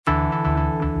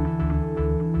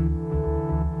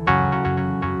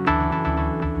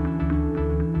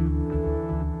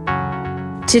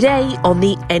Today on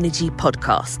the Energy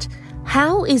Podcast,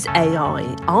 how is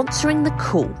AI answering the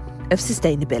call of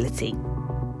sustainability?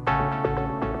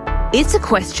 It's a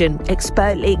question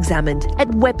expertly examined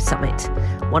at Web Summit,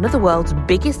 one of the world's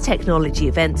biggest technology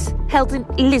events held in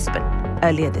Lisbon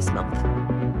earlier this month.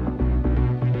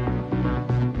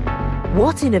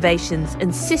 What innovations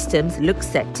and systems look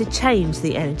set to change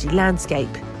the energy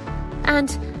landscape? And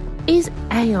is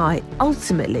AI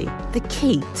ultimately the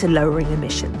key to lowering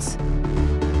emissions?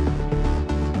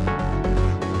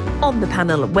 On the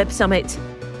panel at Web Summit,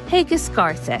 Hege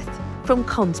Skarstedt from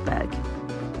Kongsberg,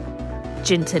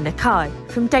 Jinta Nakai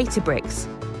from Databricks,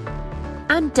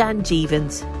 and Dan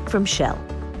Jeavons from Shell.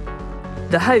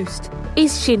 The host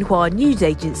is Xinhua News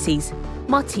Agency's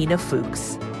Martina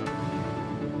Fuchs.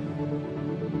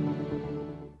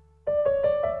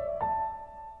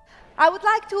 I would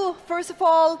like to, first of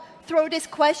all, throw this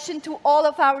question to all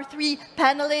of our three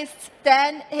panelists,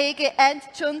 Dan, Hege, and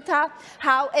Junta,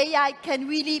 how AI can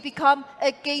really become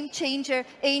a game changer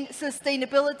in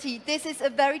sustainability. This is a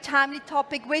very timely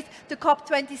topic with the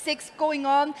COP26 going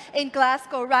on in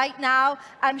Glasgow right now.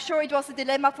 I'm sure it was a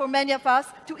dilemma for many of us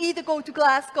to either go to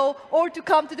Glasgow or to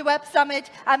come to the Web Summit.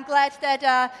 I'm glad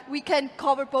that we can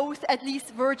cover both, at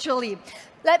least virtually.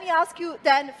 Let me ask you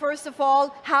then, first of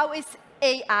all, how is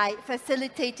AI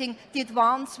facilitating the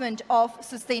advancement of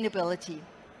sustainability?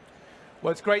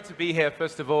 Well, it's great to be here,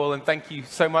 first of all, and thank you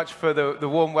so much for the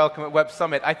warm welcome at Web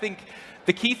Summit. I think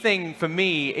the key thing for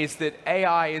me is that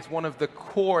AI is one of the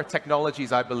core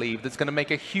technologies, I believe, that's going to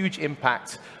make a huge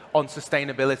impact on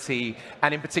sustainability,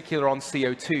 and in particular on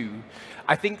CO2.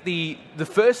 I think the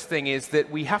first thing is that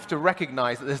we have to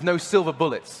recognize that there's no silver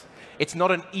bullets. It's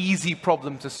not an easy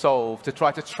problem to solve, to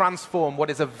try to transform what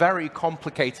is a very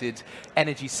complicated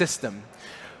energy system.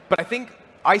 But I think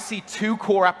I see two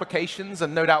core applications,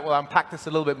 and no doubt we'll unpack this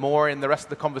a little bit more in the rest of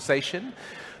the conversation.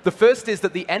 The first is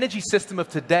that the energy system of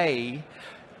today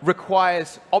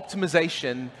requires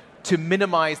optimization to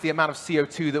minimize the amount of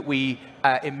CO2 that we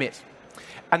emit.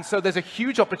 And so there's a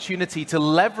huge opportunity to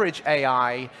leverage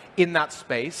AI in that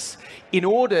space in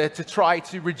order to try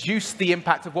to reduce the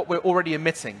impact of what we're already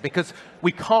emitting, because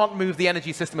we can't move the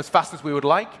energy system as fast as we would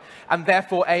like, and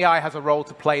therefore AI has a role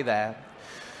to play there.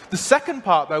 The second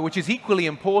part, though, which is equally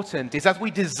important, is as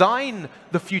we design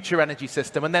the future energy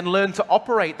system and then learn to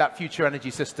operate that future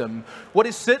energy system, what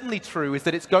is certainly true is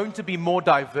that it's going to be more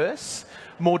diverse,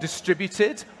 more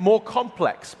distributed, more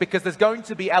complex, because there's going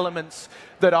to be elements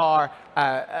that are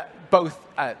both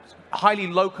highly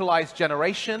localized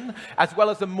generation, as well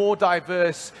as a more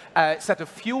diverse set of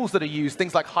fuels that are used,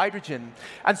 things like hydrogen.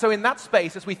 And so in that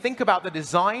space, as we think about the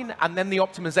design and then the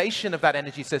optimization of that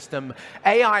energy system,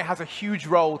 AI has a huge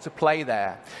role to play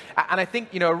there. And I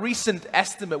think, a recent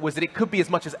estimate was that it could be as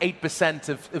much as 8%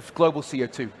 of global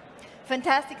CO2.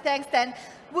 Fantastic, thanks, Dan.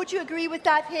 Would you agree with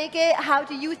that, Hege? How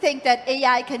do you think that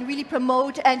AI can really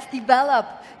promote and develop,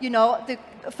 the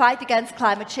fight against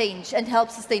climate change and help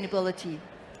sustainability?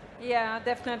 Yeah, I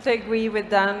definitely agree with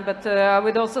Dan, but I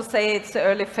would also say it's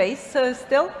early phase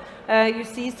still. You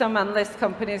see some analyst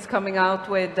companies coming out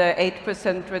with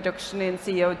 8% reduction in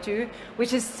CO2,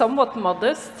 which is somewhat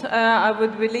modest, I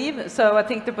would believe. So I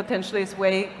think the potential is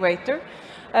way greater.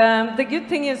 The good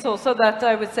thing is also that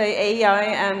I would say AI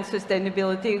and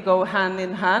sustainability go hand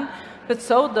in hand, but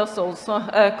so does also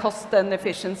cost and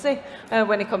efficiency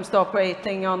when it comes to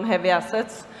operating on heavy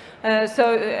assets.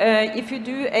 So if you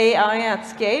do AI at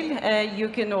scale, you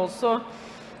can also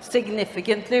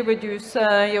significantly reduce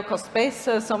your cost base,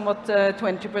 somewhat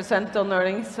 20% on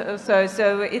earnings. So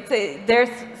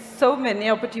there's so many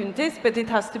opportunities, but it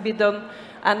has to be done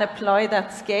and applied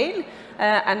at scale.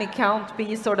 And it can't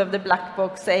be sort of the black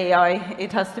box AI.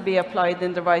 It has to be applied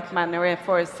in the right manner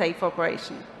for a safe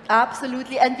operation.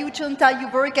 Absolutely. And you, Junta, you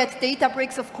work at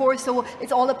Databricks, of course, so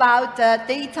it's all about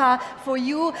data for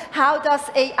you. How does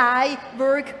AI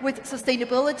work with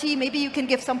sustainability? Maybe you can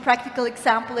give some practical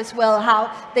example as well,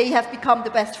 how they have become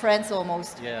the best friends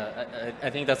almost. Yeah,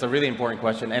 I think that's a really important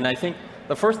question. And I think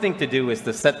the first thing to do is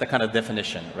to set the kind of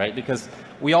definition, right? Because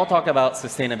we all talk about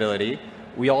sustainability.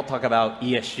 We all talk about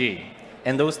ESG.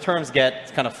 And those terms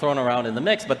get kind of thrown around in the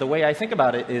mix. But the way I think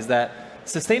about it is that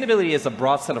sustainability is a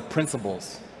broad set of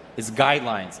principles. It's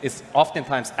guidelines. It's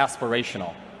oftentimes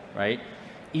aspirational, right?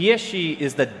 ESG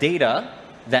is the data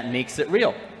that makes it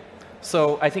real.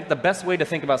 So I think the best way to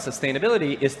think about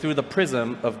sustainability is through the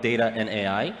prism of data and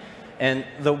AI. And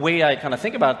the way I kind of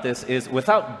think about this is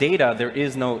without data, there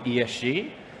is no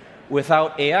ESG.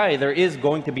 Without AI, there is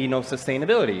going to be no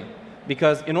sustainability.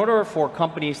 Because in order for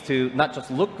companies to not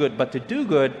just look good, but to do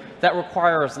good, that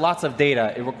requires lots of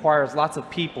data, it requires lots of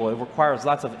people, it requires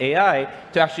lots of AI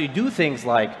to actually do things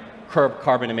like curb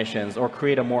carbon emissions or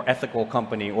create a more ethical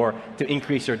company or to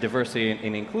increase your diversity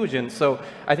and inclusion. So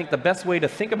I think the best way to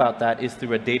think about that is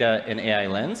through a data and AI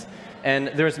lens. And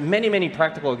there's many, many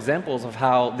practical examples of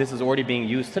how this is already being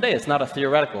used today. It's not a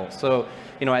theoretical. So,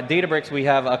 at Databricks, we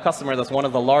have a customer that's one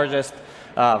of the largest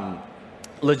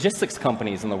logistics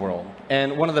companies in the world.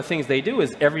 And one of the things they do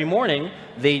is every morning,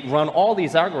 they run all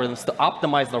these algorithms to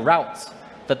optimize the routes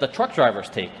that the truck drivers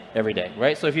take every day,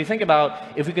 right? So if you think about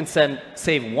if we can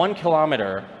save 1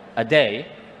 kilometer a day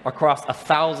across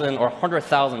 1,000 or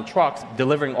 100,000 trucks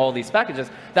delivering all these packages,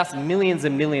 that's millions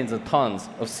and millions of tons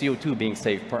of CO2 being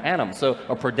saved per annum,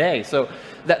 or per day. So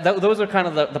those are kind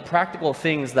of the practical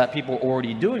things that people are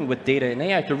already doing with data and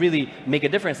AI to really make a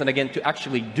difference, and again, to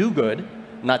actually do good,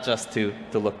 not just to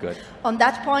look good. On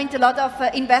that point, a lot of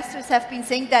investors have been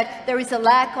saying that there is a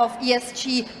lack of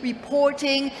ESG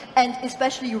reporting and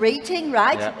especially rating,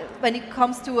 right? Yeah. When it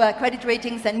comes to credit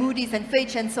ratings and Moody's and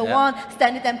Fitch and so Yeah. on,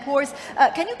 Standard & Poor's.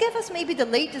 Can you give us maybe the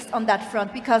latest on that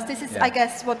front? Because this is, Yeah. I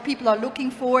guess, what people are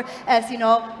looking for as,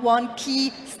 one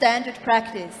key standard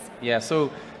practice. Yeah,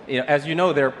 so as you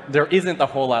know, there isn't a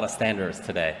whole lot of standards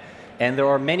today. And there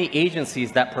are many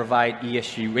agencies that provide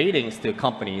ESG ratings to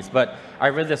companies. But I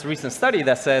read this recent study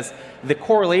that says the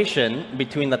correlation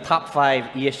between the top 5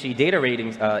 ESG data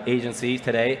ratings agencies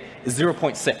today is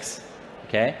 0.6.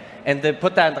 Okay? And to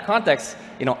put that into context,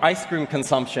 ice cream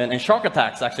consumption and shark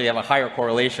attacks actually have a higher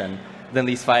correlation than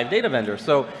these 5 data vendors.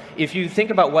 So if you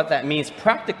think about what that means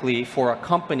practically for a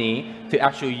company to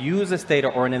actually use this data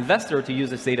or an investor to use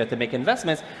this data to make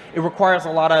investments, it requires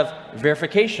a lot of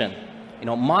verification,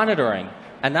 monitoring,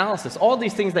 analysis, all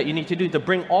these things that you need to do to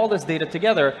bring all this data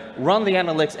together, run the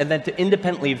analytics, and then to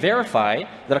independently verify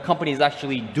that a company is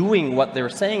actually doing what they're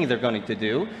saying they're going to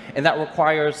do. And that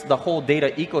requires the whole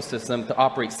data ecosystem to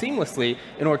operate seamlessly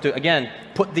in order to, again,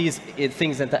 put these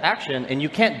things into action. And you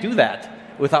can't do that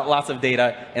without lots of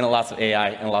data and lots of AI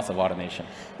and lots of automation.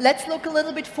 Let's look a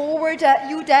little bit forward.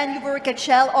 You work at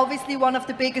Shell, obviously one of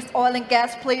the biggest oil and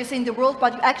gas players in the world,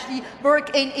 but you actually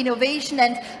work in innovation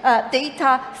and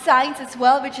data science as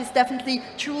well, which is definitely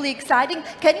truly exciting.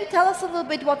 Can you tell us a little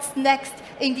bit what's next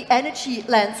in the energy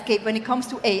landscape when it comes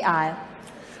to AI?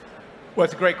 Well,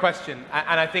 it's a great question,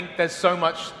 and I think there's so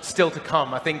much still to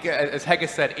come. I think, as Hege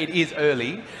said, it is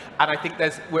early, and I think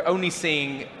we're only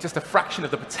seeing just a fraction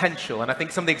of the potential, and I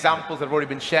think some of the examples that have already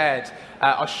been shared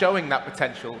are showing that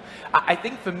potential. I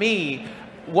think for me,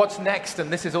 what's next,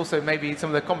 and this is also maybe some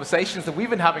of the conversations that we've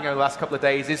been having over the last couple of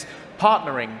days, is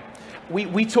partnering.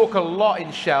 We talk a lot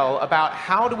in Shell about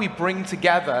how do we bring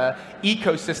together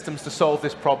ecosystems to solve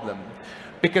this problem.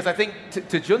 Because I think,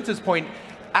 to Junta's point,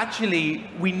 actually,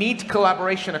 we need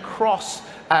collaboration across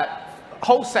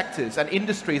whole sectors and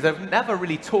industries that have never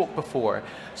really talked before.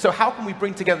 So how can we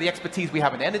bring together the expertise we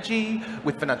have in energy,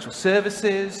 with financial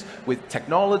services, with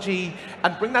technology,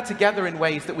 and bring that together in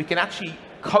ways that we can actually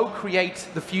co-create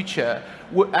the future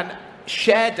and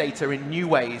share data in new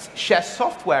ways, share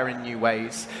software in new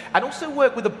ways, and also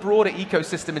work with a broader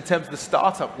ecosystem in terms of the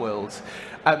startup world.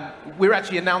 We're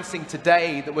actually announcing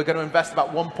today that we're going to invest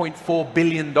about $1.4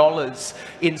 billion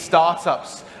in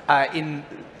startups in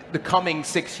the coming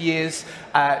 6 years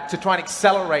to try and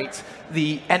accelerate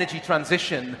the energy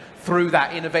transition through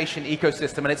that innovation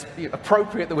ecosystem. And it's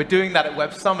appropriate that we're doing that at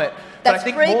Web Summit. That's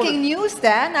breaking news,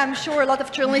 Dan. I'm sure a lot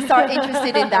of journalists are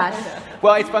interested in that.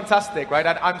 Well, it's fantastic, right?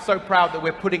 And I'm so proud that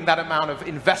we're putting that amount of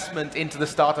investment into the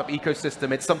startup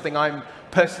ecosystem. It's something I'm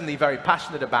personally very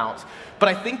passionate about. But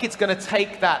I think it's going to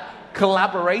take that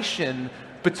collaboration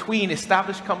between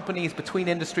established companies, between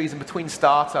industries, and between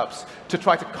startups to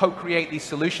try to co-create these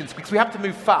solutions, because we have to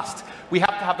move fast. We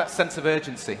have to have that sense of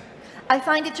urgency. I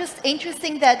find it just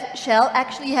interesting that Shell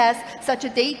actually has such a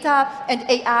data and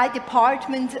AI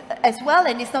department as well,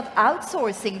 and is not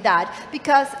outsourcing that,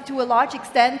 because to a large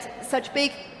extent, such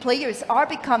big players are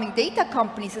becoming data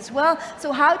companies as well.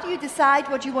 So how do you decide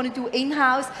what you want to do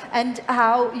in-house and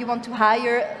how you want to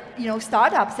hire,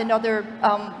 startups and other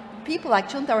people like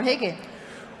Junta or Hege?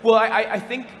 Well, I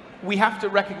think we have to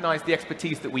recognize the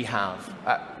expertise that we have.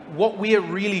 What we are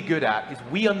really good at is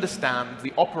we understand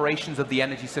the operations of the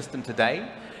energy system today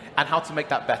and how to make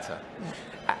that better.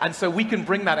 And so we can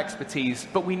bring that expertise,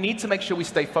 but we need to make sure we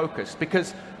stay focused,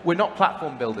 because we're not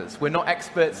platform builders. We're not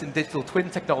experts in digital twin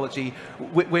technology.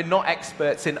 We're not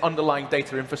experts in underlying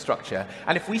data infrastructure.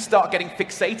 And if we start getting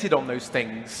fixated on those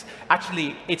things,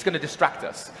 actually, it's going to distract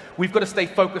us. We've got to stay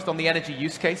focused on the energy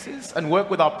use cases and work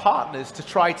with our partners to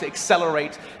try to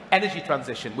accelerate energy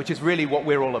transition, which is really what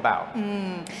we're all about.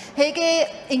 Hege,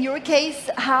 in your case,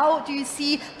 how do you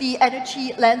see the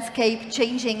energy landscape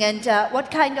changing, and what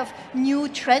kind of new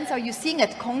trends are you seeing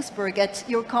at Kongsberg, at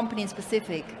your company in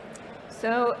specific?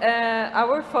 So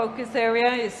our focus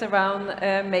area is around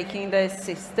making the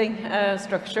existing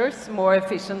structures more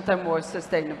efficient and more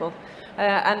sustainable.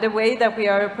 And the way that we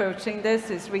are approaching this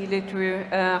is really through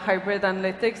hybrid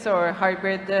analytics or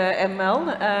hybrid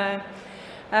ML.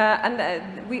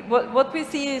 What we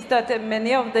see is that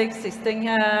many of the existing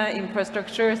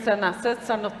infrastructures and assets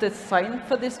are not designed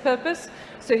for this purpose.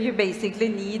 So you basically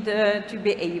need to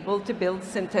be able to build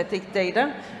synthetic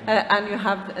data, and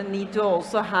you need to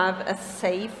also have a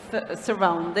safe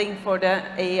surrounding for the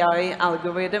AI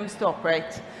algorithms to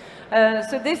operate.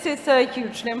 So this is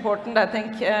hugely important, I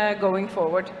think, going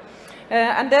forward.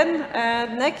 And then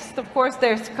next, of course,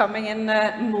 there's coming in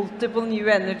multiple new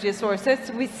energy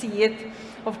sources. We see it,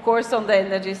 of course, on the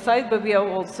energy side, but we are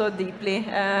also deeply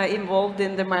involved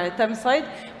in the maritime side,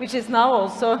 which is now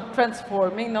also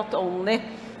transforming not only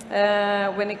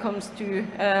when it comes to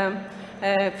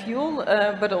fuel,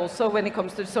 but also when it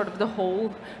comes to sort of the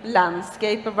whole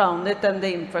landscape around it and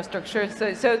the infrastructure.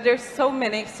 So there's so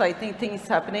many exciting things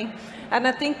happening. And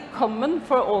I think common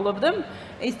for all of them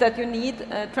is that you need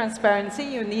transparency,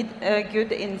 you need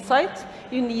good insight,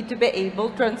 you need to be able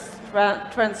to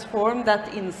transform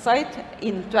that insight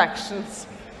into actions,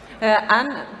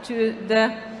 and to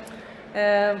the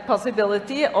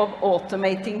possibility of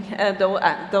automating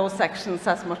those actions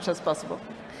as much as possible.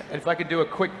 And if I could do a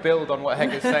quick build on what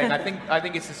Hege is saying, I think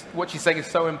what she's saying is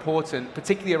so important,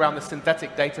 particularly around the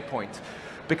synthetic data point,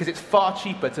 because it's far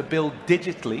cheaper to build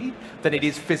digitally than it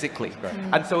is physically. Right.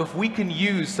 And so if we can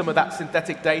use some of that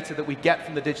synthetic data that we get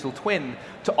from the digital twin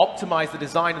to optimize the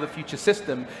design of the future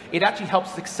system, it actually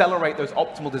helps us accelerate those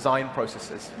optimal design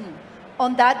processes.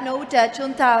 On that note,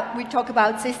 Junta, we talk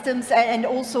about systems and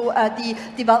also the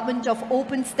development of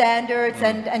open standards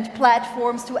and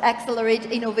platforms to accelerate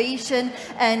innovation.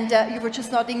 And you were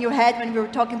just nodding your head when we were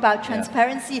talking about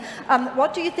transparency.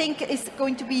 What do you think is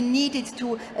going to be needed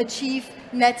to achieve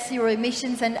net zero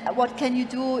emissions, and what can you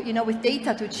do, with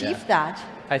data to achieve that?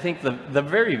 I think the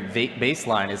very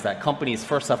baseline is that companies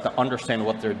first have to understand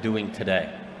what they're doing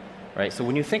today. Right? So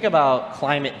when you think about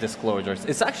climate disclosures,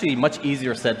 it's actually much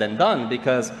easier said than done,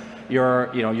 because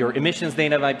your emissions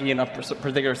data might be in a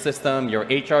particular system, your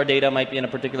HR data might be in a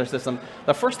particular system.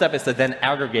 The first step is to then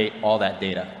aggregate all that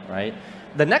data, right?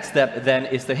 The next step then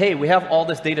is to, hey, we have all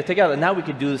this data together, now we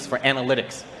could do this for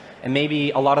analytics. And maybe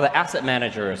a lot of the asset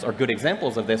managers are good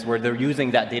examples of this, where they're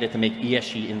using that data to make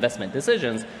ESG investment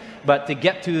decisions. But to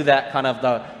get to that kind of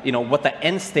what the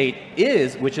end state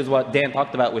is, which is what Dan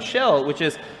talked about with Shell, which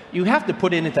is you have to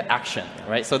put it into action,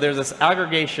 right? So there's this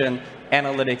aggregation,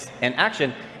 analytics, and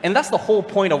action. And that's the whole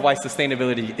point of why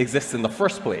sustainability exists in the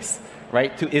first place,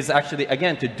 right? Is actually,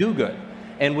 again, to do good.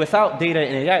 And without data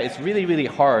and AI, it's really, really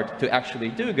hard to actually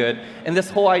do good. And this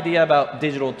whole idea about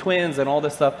digital twins and all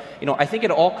this stuff, I think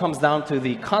it all comes down to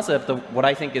the concept of what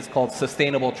I think is called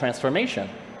sustainable transformation,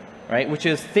 right? Which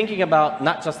is thinking about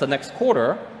not just the next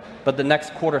quarter, but the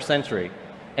next quarter century,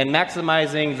 and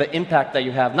maximizing the impact that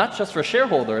you have, not just for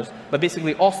shareholders, but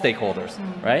basically all stakeholders,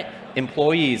 right?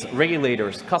 Employees,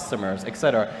 regulators, customers, et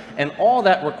cetera. And all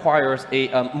that requires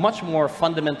a much more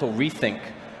fundamental rethink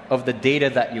of the data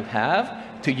that you have,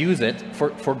 to use it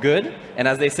for good. And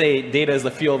as they say, data is the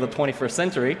fuel of the 21st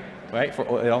century, right? For,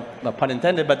 no pun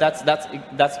intended, but that's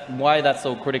why that's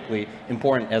so critically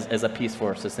important as a piece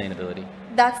for sustainability.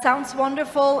 That sounds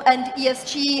wonderful, and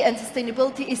ESG and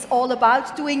sustainability is all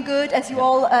about doing good, as you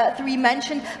all three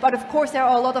mentioned, but of course there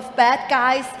are a lot of bad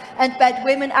guys and bad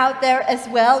women out there as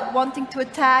well, wanting to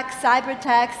attack, cyber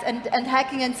attacks and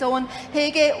hacking and so on.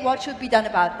 Hege, what should be done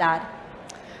about that?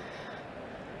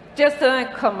 Just a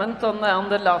comment on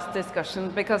the last discussion,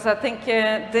 because I think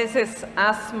this is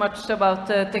as much about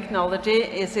technology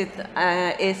as it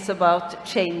is about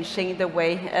changing the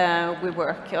way we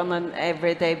work on an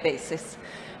everyday basis.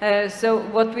 So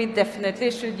what we definitely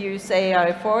should use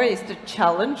AI for is to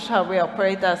challenge how we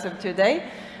operate as of today,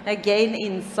 gain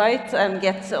insight and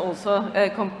get also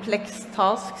complex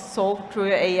tasks solved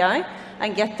through AI,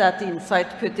 and get that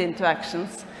insight put into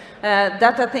actions.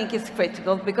 That I think is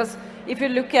critical, because if you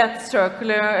look at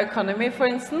circular economy, for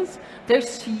instance,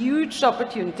 there's huge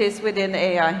opportunities within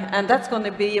AI, and that's going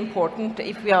to be important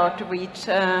if we are to reach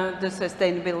the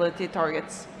sustainability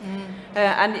targets.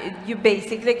 And you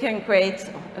basically can create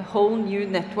whole new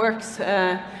networks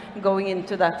going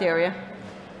into that area.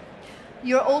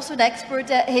 You're also an expert,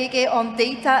 Hege, on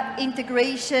data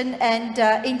integration and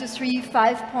Industry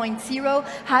 5.0.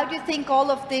 How do you think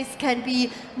all of this can be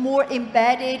more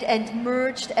embedded and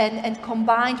merged and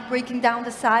combined, breaking down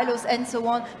the silos and so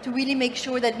on, to really make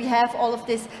sure that we have all of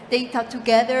this data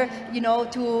together, you know,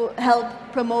 to help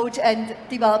promote and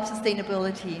develop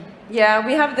sustainability? Yeah,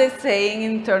 we have this saying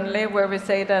internally where we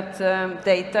say that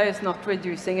data is not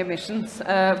reducing emissions,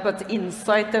 but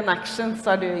insight and actions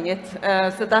are doing it.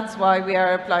 So that's why we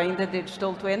are applying the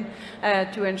digital twin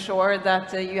to ensure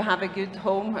that you have a good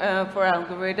home for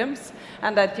algorithms,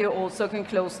 and that you also can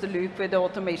close the loop with the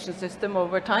automation system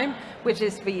over time, which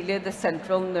is really the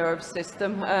central nerve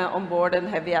system on board and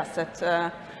heavy asset.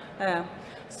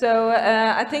 So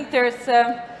I think there's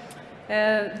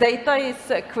data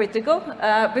is critical,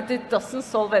 but it doesn't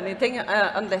solve anything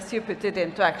unless you put it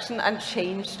into action and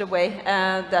change the way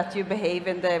that you behave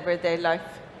in the everyday life.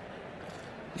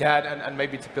 Yeah, and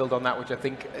maybe to build on that, which I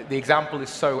think the example is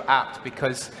so apt,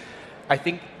 because I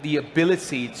think the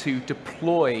ability to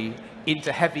deploy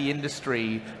into heavy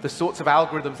industry the sorts of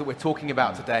algorithms that we're talking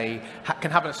about today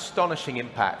can have an astonishing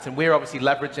impact. And we're obviously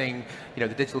leveraging, you know,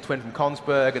 the digital twin from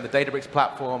Kongsberg and the Databricks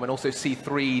platform and also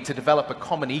C3 to develop a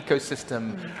common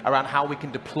ecosystem around how we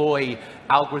can deploy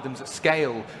algorithms at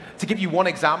scale. To give you one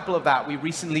example of that, we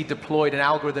recently deployed an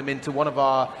algorithm into one of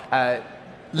our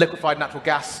liquefied natural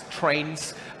gas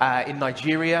trains in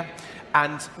Nigeria.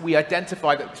 And we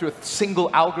identified that through a single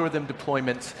algorithm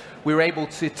deployment, we were able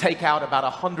to take out about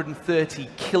 130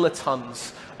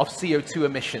 kilotons of CO2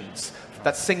 emissions.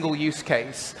 That single use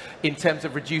case in terms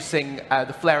of reducing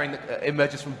the flaring that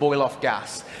emerges from boil-off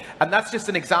gas. And that's just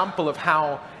an example of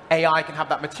how AI can have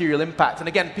that material impact. And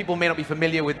again, people may not be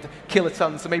familiar with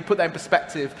kilotons, so maybe put that in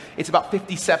perspective. It's about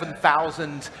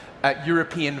 57,000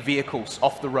 European vehicles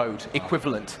off the road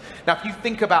equivalent. Now, if you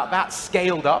think about that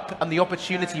scaled up and the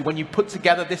opportunity when you put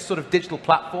together this sort of digital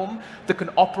platform that can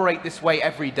operate this way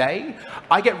every day,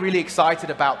 I get really excited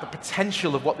about the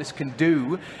potential of what this can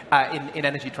do in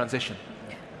energy transition.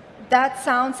 That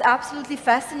sounds absolutely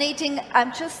fascinating.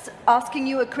 I'm just asking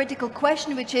you a critical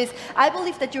question, which is, I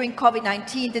believe that during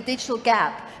COVID-19, the digital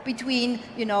gap between,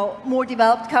 you know, more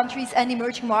developed countries and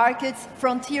emerging markets,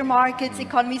 frontier markets,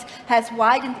 economies, has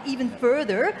widened even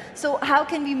further. So how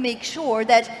can we make sure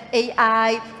that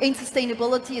AI in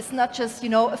sustainability is not just, you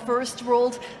know, a first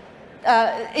world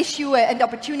issue and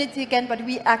opportunity again, but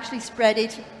we actually spread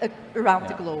it around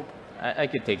the globe? I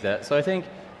could take that. So I think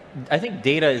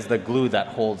data is the glue that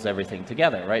holds everything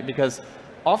together, right? Because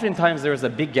oftentimes there's a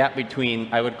big gap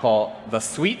between, I would call, the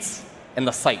suites and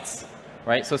the sites,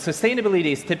 right? So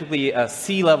sustainability is typically a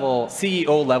C-level,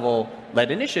 CEO-level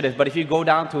led initiative, but if you go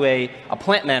down to a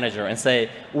plant manager and say,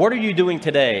 what are you doing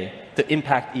today to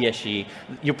impact ESG,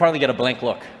 you'll probably get a blank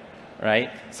look, right?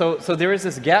 So there is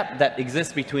this gap that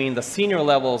exists between the senior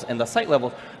levels and the site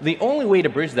levels. The only way to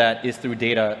bridge that is through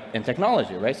data and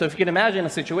technology, right? So if you can imagine a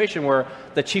situation where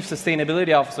the chief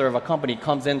sustainability officer of a company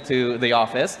comes into the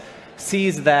office,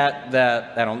 sees that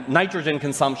nitrogen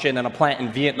consumption in a plant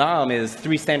in Vietnam is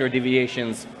 3 standard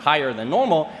deviations higher than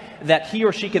normal, that he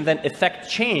or she can then effect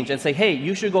change and say, hey,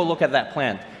 you should go look at that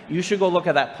plant. You should go look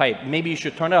at that pipe. Maybe you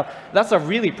should turn it up. That's a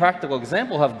really practical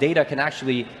example of how data can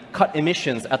actually cut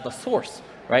emissions at the source,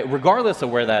 right? Regardless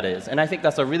of where that is. And I think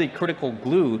that's a really critical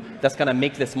glue that's going to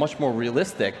make this much more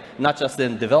realistic, not just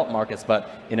in developed markets,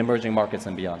 but in emerging markets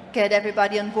and beyond. Get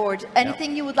everybody on board.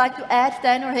 Anything you would like to add,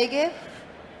 Dan or Hege?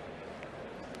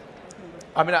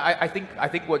 I mean, I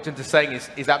think what Jinta's saying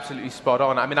is absolutely spot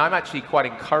on. I mean, I'm actually quite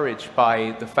encouraged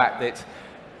by the fact that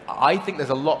I think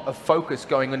there's a lot of focus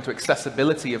going into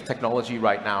accessibility of technology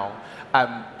right now,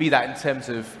 be that in terms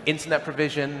of internet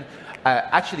provision.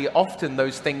 Actually, often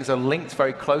those things are linked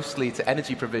very closely to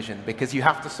energy provision because you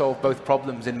have to solve both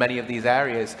problems in many of these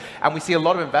areas. And we see a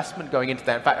lot of investment going into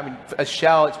that. In fact, I mean, as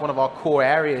Shell, it's one of our core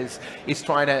areas, is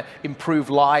trying to improve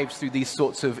lives through these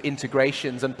sorts of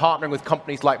integrations and partnering with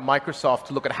companies like Microsoft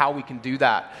to look at how we can do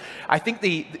that. I think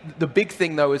the big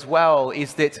thing, though, as well,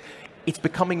 is that it's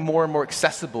becoming more and more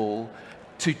accessible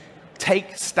to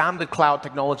take standard cloud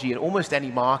technology in almost any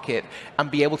market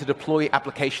and be able to deploy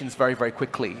applications very, very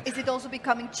quickly. Is it also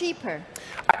becoming cheaper?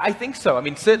 I think so. I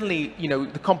mean, certainly, you know,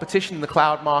 the competition in the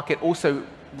cloud market also,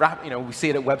 you know, we see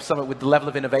it at Web Summit with the level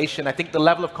of innovation. I think the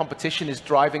level of competition is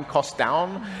driving costs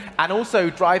down and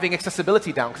also driving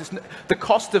accessibility down, because the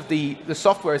cost of the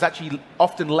software is actually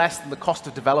often less than the cost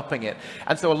of developing it.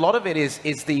 And so a lot of it is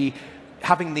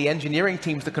having the engineering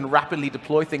teams that can rapidly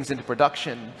deploy things into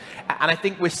production. And I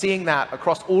think we're seeing that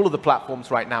across all of the platforms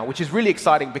right now, which is really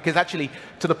exciting because actually,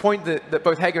 to the point that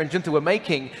both Hege and Jinta were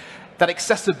making, that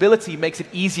accessibility makes it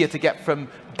easier to get from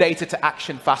data to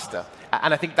action faster.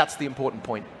 And I think that's the important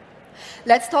point.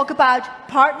 Let's talk about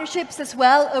partnerships as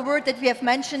well, a word that we have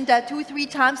mentioned 2-3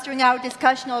 times during our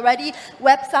discussion already.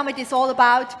 Web Summit is all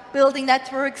about building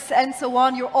networks and so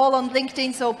on. You're all on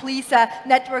LinkedIn, so please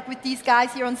network with these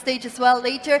guys here on stage as well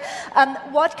later.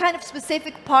 What kind of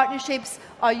specific partnerships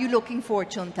are you looking for,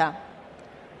 Chunta?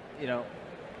 You know,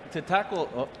 to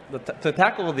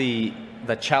tackle the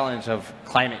challenge of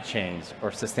climate change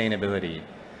or sustainability,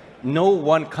 no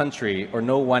one country or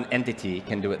no one entity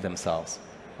can do it themselves.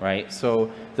 Right?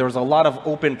 So there's a lot of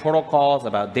open protocols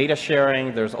about data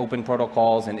sharing. There's open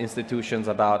protocols in institutions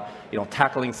about,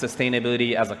 tackling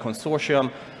sustainability as a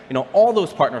consortium. All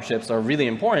those partnerships are really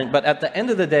important. But at the end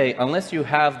of the day, unless you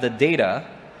have the data,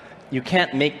 you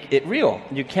can't make it real.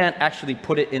 You can't actually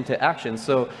put it into action.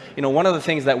 So, one of the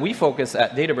things that we focus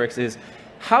at Databricks is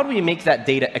how do we make that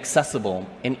data accessible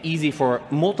and easy for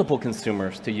multiple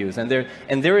consumers to use? And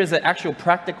there is an actual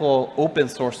practical open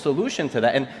source solution to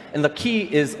that. And the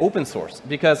key is open source,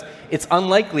 because it's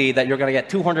unlikely that you're going to get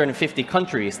 250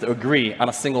 countries to agree on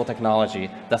a single technology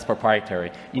that's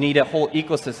proprietary. You need a whole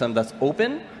ecosystem that's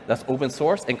open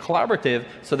source and collaborative,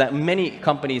 so that many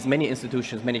companies, many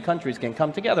institutions, many countries can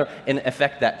come together and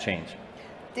affect that change.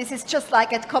 This is just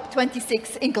like at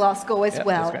COP26 in Glasgow as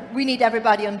well. We need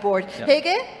everybody on board. Yeah.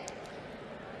 Hege?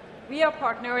 We are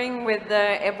partnering with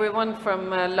everyone from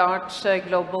large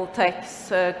global techs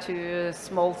to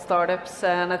small startups,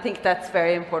 and I think that's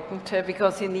very important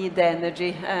because you need the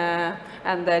energy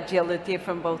and the agility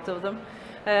from both of them.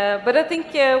 But I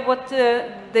think what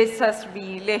this has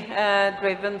really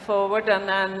driven forward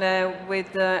and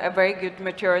with a very good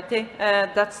maturity,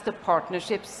 that's the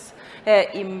partnerships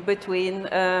in between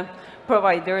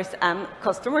providers and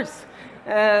customers.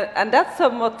 And that's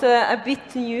somewhat a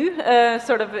bit new,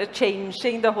 sort of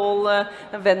changing the whole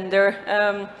vendor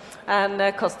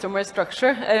and customer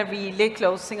structure, really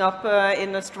closing up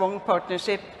in a strong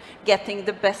partnership, getting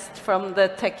the best from the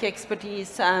tech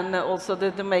expertise and also the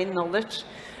domain knowledge.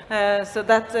 So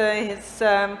that is,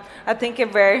 I think, a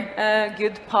very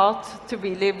good path to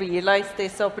really realize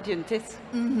these opportunities.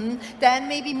 Mm-hmm. Then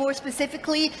maybe more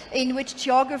specifically, in which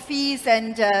geographies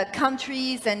and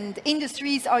countries and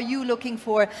industries are you looking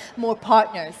for more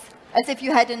partners? As if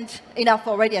you hadn't enough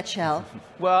already at Shell.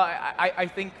 Well, I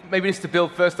think maybe just to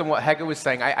build first on what Hege was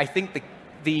saying, I think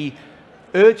the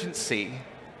urgency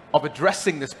of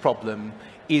addressing this problem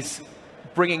is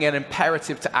bringing an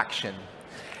imperative to action.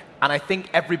 And I think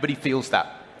everybody feels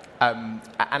that. And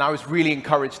I was really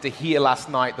encouraged to hear last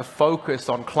night the focus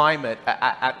on climate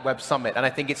at Web Summit. And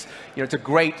I think it's a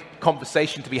great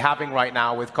conversation to be having right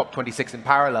now with COP26 in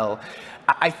parallel.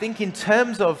 I think in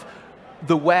terms of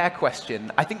the where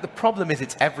question, I think the problem is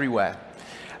it's everywhere.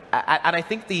 And I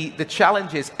think the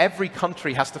challenge is every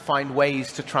country has to find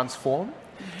ways to transform,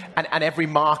 and every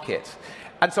market.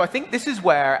 And so I think this is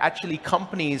where actually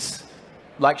companies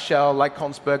like Shell, like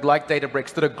Kongsberg, like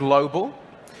Databricks that are global,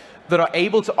 that are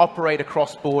able to operate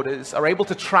across borders, are able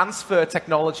to transfer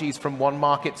technologies from one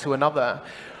market to another,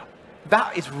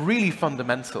 that is really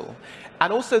fundamental.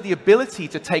 And also the ability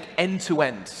to take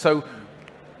end-to-end. So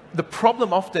the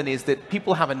problem often is that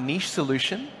people have a niche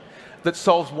solution that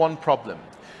solves one problem.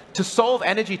 To solve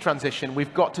energy transition,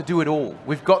 we've got to do it all.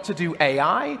 We've got to do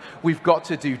AI, we've got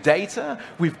to do data,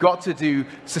 we've got to do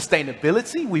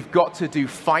sustainability, we've got to do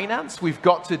finance, we've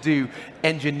got to do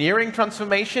engineering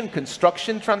transformation,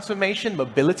 construction transformation,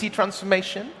 mobility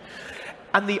transformation.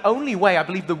 And the only way, I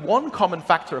believe the one common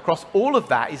factor across all of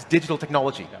that is digital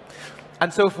technology.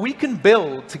 And so if we can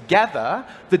build together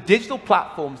the digital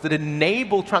platforms that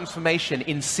enable transformation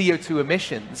in CO2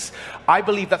 emissions, I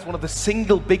believe that's one of the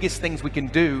single biggest things we can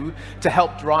do to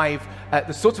help drive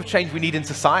the sorts of change we need in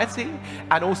society,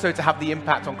 and also to have the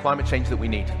impact on climate change that we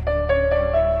need.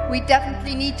 We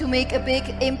definitely need to make a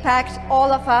big impact,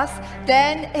 all of us.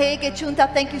 Dan, Hege,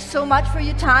 Chunta, thank you so much for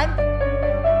your time.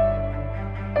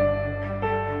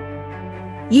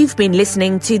 You've been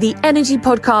listening to the Energy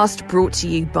Podcast brought to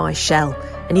you by Shell.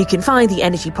 And you can find the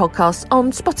Energy Podcast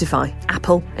on Spotify,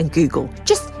 Apple and Google.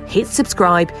 Just hit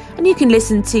subscribe and you can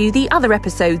listen to the other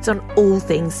episodes on all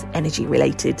things energy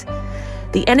related.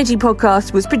 The Energy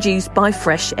Podcast was produced by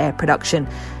Fresh Air Production.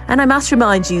 And I must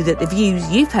remind you that the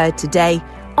views you've heard today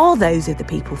are those of the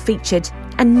people featured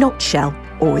and not Shell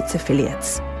or its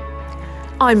affiliates.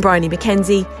 I'm Bryony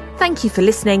McKenzie. Thank you for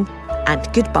listening and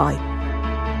goodbye.